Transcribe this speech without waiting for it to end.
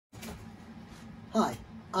Hi,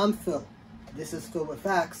 I'm Phil. This is Phil with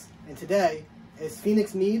Phacts, and today is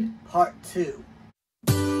Phoenix Mead Part 2.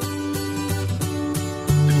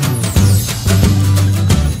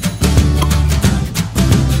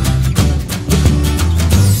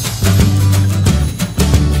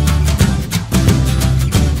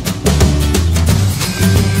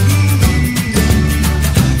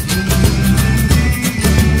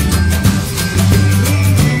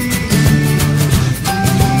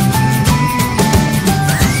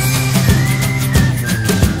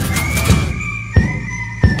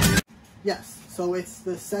 Yes, so it's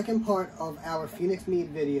the second part of our Phoenix Mead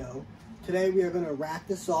video. Today we are going to rack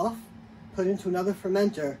this off, put into another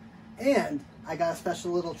fermenter, and I got a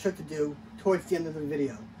special little trick to do towards the end of the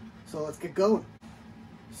video. So let's get going.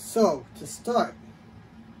 So, to start,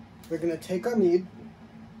 we're going to take our mead,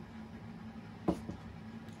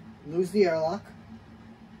 lose the airlock,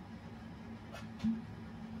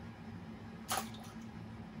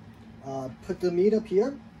 put the mead up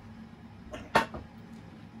here.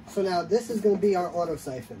 So now this is going to be our auto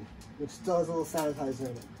siphon, which still has a little sanitizer in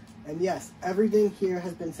it. And yes, everything here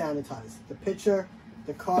has been sanitized. The pitcher,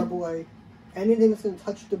 the carboy, anything that's going to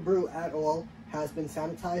touch the brew at all has been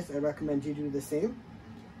sanitized. I recommend you do the same.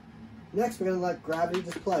 Next, we're going to let gravity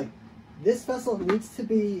just play. This vessel needs to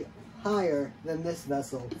be higher than this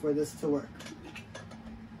vessel for this to work.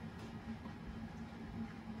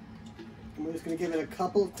 And we're just going to give it a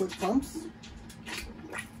couple of quick pumps.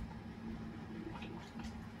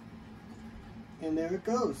 And there it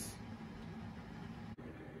goes.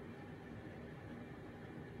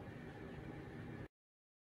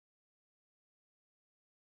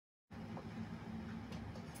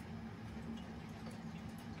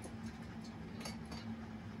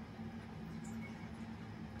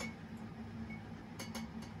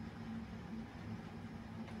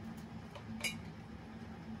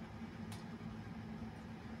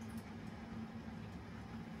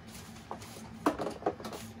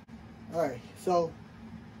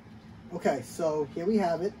 Alright, so here we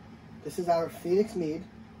have it. This is our Phoenix Mead,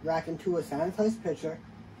 racked into a sanitized pitcher.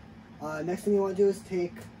 Next thing you want to do is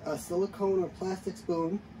take a silicone or plastic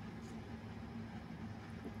spoon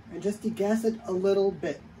and just degas it a little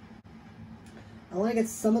bit. I want to get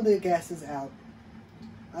some of the gases out.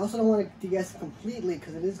 I also don't want to degas it completely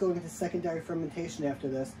because it is going into secondary fermentation after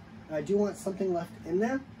this. And I do want something left in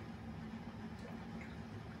there.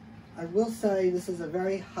 I will say this is a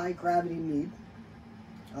very high gravity mead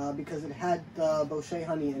because it had the Bochet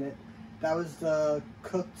honey in it. That was the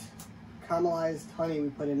cooked caramelized honey we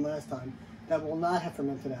put in last time that will not have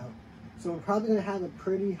fermented out. So we're probably going to have a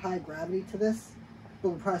pretty high gravity to this, but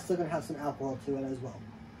we're probably still going to have some alcohol to it as well.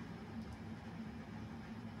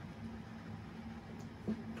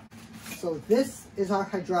 So this is our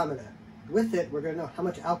hydrometer. With it, we're going to know how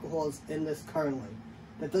much alcohol is in this currently.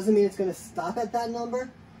 That doesn't mean it's going to stop at that number,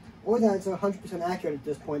 or that it's 100% accurate at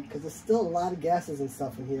this point, because there's still a lot of gases and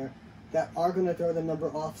stuff in here that are going to throw the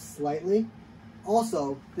number off slightly.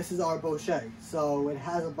 Also, this is our Bochet, so it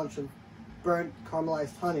has a bunch of burnt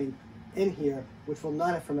caramelized honey in here, which will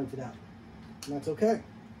not have fermented out. And that's okay.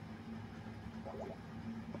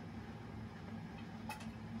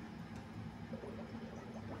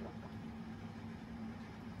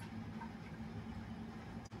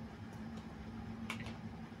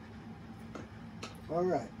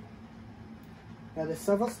 Alright. Now there's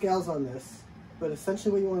several scales on this, but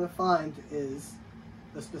essentially what you want to find is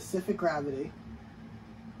the specific gravity,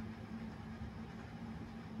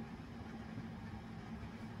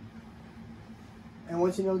 and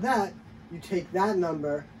once you know that, you take that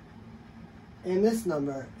number and this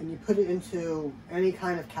number and you put it into any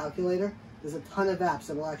kind of calculator. There's a ton of apps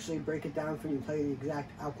that will actually break it down for you and tell you the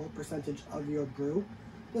exact alcohol percentage of your brew.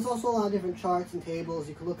 There's also a lot of different charts and tables.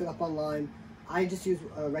 You can look it up online. I just use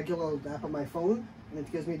a regular app on my phone, and it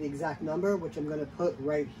gives me the exact number, which I'm going to put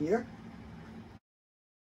right here.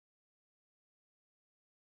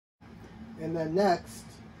 And then next,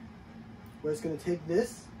 we're just going to take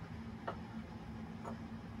this,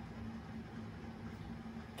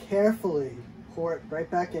 carefully pour it right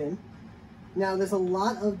back in. Now, there's a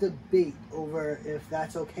lot of debate over if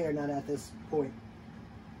that's okay or not at this point,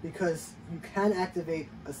 because you can activate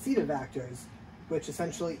acetobacters, which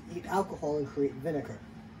essentially eat alcohol and create vinegar.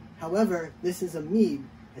 However, this is a mead.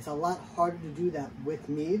 It's a lot harder to do that with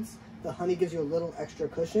meads. The honey gives you a little extra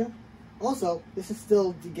cushion. Also, this is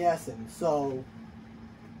still degassing, so,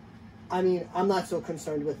 I mean, I'm not so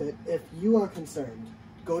concerned with it. If you are concerned,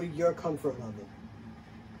 go to your comfort level.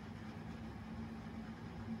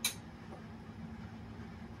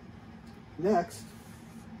 Next,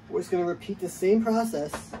 we're just going to repeat the same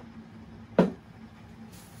process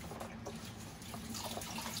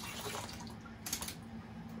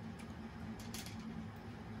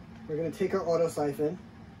we're going to take our auto siphon,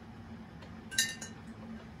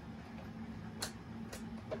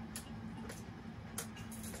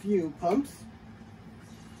 few pumps,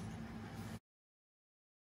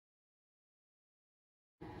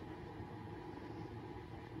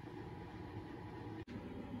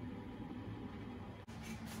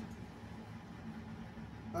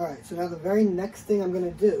 alright, so now the very next thing I'm going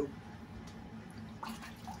to do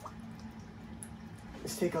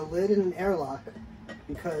is take a lid and an airlock,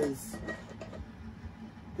 because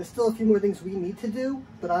there's still a few more things we need to do,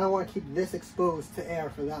 but I don't want to keep this exposed to air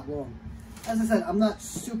for that long. As I said, I'm not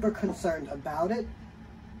super concerned about it,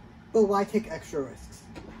 but why take extra risks?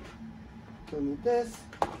 Don't need this.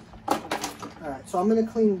 Alright, so I'm going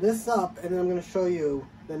to clean this up, and then I'm going to show you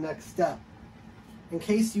the next step. In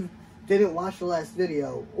case you didn't watch the last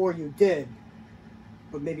video, or you did,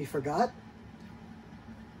 but maybe forgot,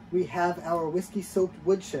 we have our whiskey soaked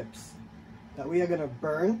wood chips that we are going to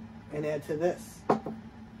burn and add to this.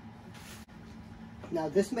 Now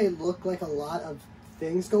this may look like a lot of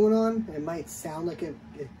things going on, and it might sound like it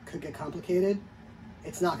could get complicated.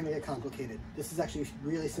 It's not going to get complicated. This is actually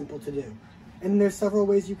really simple to do. And there's several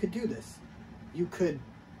ways you could do this. You could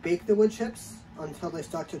bake the wood chips until they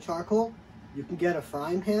start to charcoal. You can get a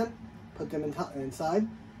frying pan, put them inside,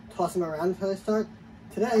 toss them around until they start.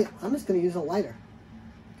 Today, I'm just going to use a lighter,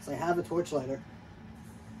 because I have a torch lighter,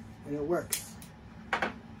 and it works.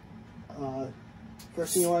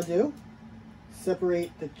 First thing you want to do,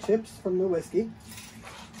 separate the chips from the whiskey.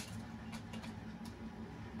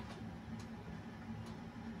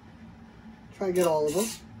 Try to get all of them.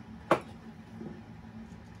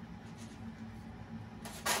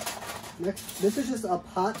 Next, this is just a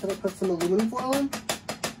pot that I put some aluminum foil in,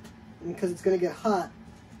 and because it's going to get hot,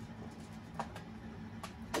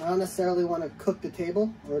 I don't necessarily want to cook the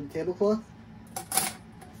table or the tablecloth.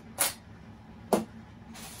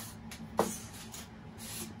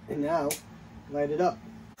 And now, light it up.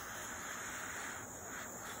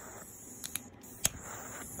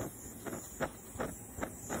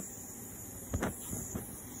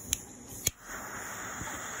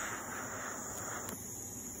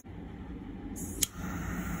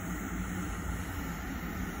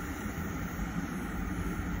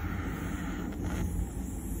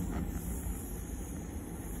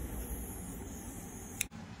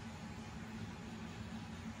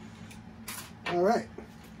 All right.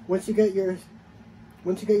 Once you get your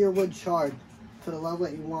wood charred to the level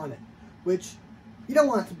that you want it, which you don't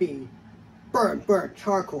want it to be burnt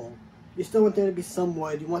charcoal. You still want there to be some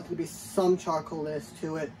wood. You want there to be some charcoalness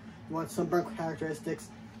to it. You want some burnt characteristics.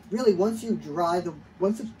 Really, once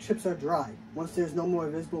the chips are dry, once there's no more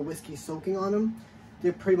visible whiskey soaking on them,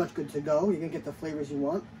 they're pretty much good to go. You're gonna get the flavors you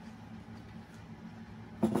want.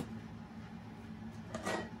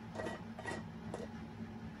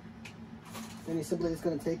 Then you're simply just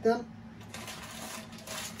going to take them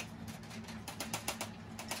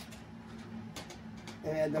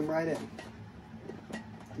and add them right in.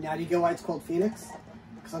 Now do you get why it's called Phoenix?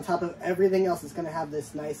 Because on top of everything else, it's going to have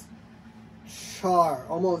this nice char,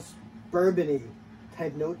 almost bourbony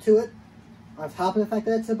type note to it. On top of the fact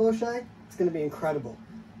that it's a Bochet, it's going to be incredible.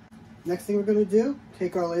 Next thing we're going to do,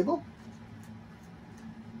 take our label.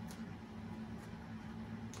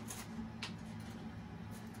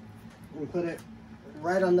 And put it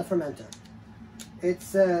right on the fermenter. It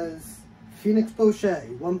says Phoenix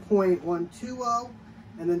Bochet 1.120,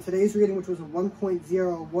 and then today's reading, which was a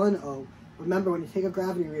 1.010. Remember, when you take a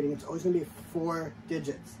gravity reading, it's always going to be 4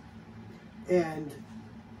 digits. And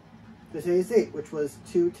today's date, which was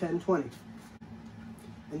 2/10/20.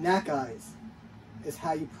 And that, guys, is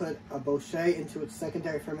how you put a Bochet into its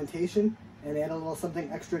secondary fermentation and add a little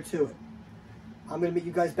something extra to it. I'm going to meet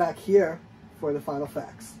you guys back here for the final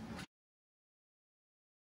facts.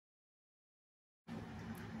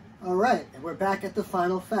 Alright, and we're back at the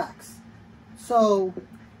final facts. So,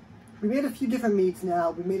 we made a few different meads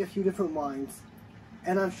now, we made a few different wines,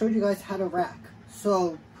 and I've showed you guys how to rack.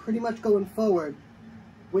 So, pretty much going forward,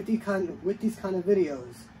 with these kind of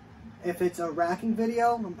videos, if it's a racking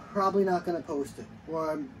video, I'm probably not going to post it.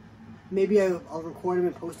 Or maybe I'll record them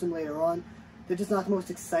and post them later on. They're just not the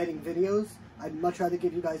most exciting videos. I'd much rather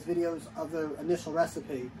give you guys videos of the initial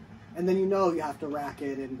recipe, and then you have to rack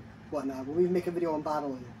it and whatnot. We'll even make a video on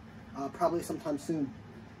bottling it. Probably sometime soon.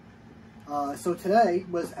 So today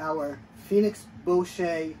was our Phoenix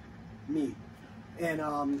Bochet mead. And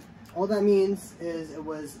all that means is it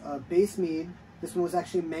was a base mead. This one was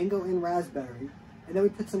actually mango and raspberry. And then we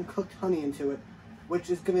put some cooked honey into it, which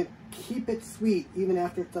is going to keep it sweet even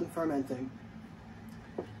after it's done fermenting.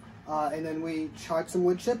 And then we charred some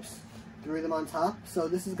wood chips. threw them on top. So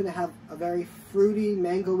this is going to have a very fruity,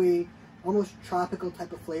 mango-y, almost tropical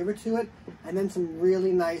type of flavor to it, and then some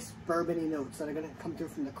really nice bourbony notes that are going to come through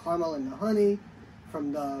from the caramel and the honey,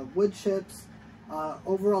 from the wood chips.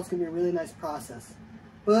 Overall, it's going to be a really nice process.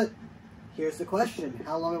 But here's the question: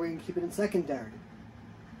 how long are we going to keep it in secondary?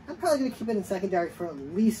 I'm probably going to keep it in secondary for at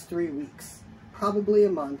least 3 weeks, probably a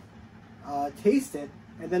month. Taste it,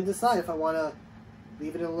 and then decide if I want to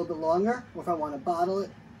leave it a little bit longer or if I want to bottle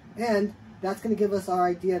it. And that's going to give us our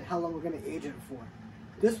idea of how long we're going to age it for.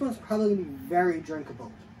 This one's probably going to be very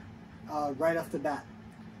drinkable right off the bat.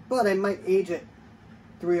 But I might age it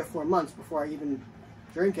 3 or 4 months before I even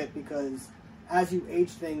drink it, because as you age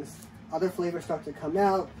things, other flavors start to come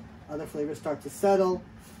out, other flavors start to settle.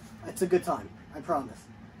 It's a good time, I promise.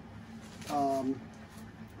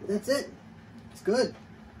 That's it. It's good.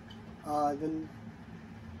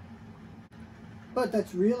 But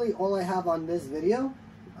that's really all I have on this video.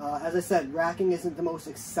 As I said, racking isn't the most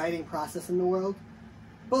exciting process in the world.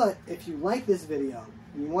 But if you like this video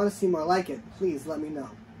and you want to see more like it, please let me know.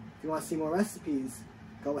 If you want to see more recipes,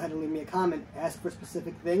 go ahead and leave me a comment. Ask for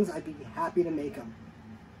specific things. I'd be happy to make them.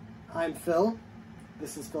 I'm Phil.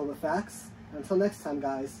 This is Phil with Phacts. Until next time,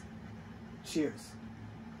 guys, cheers.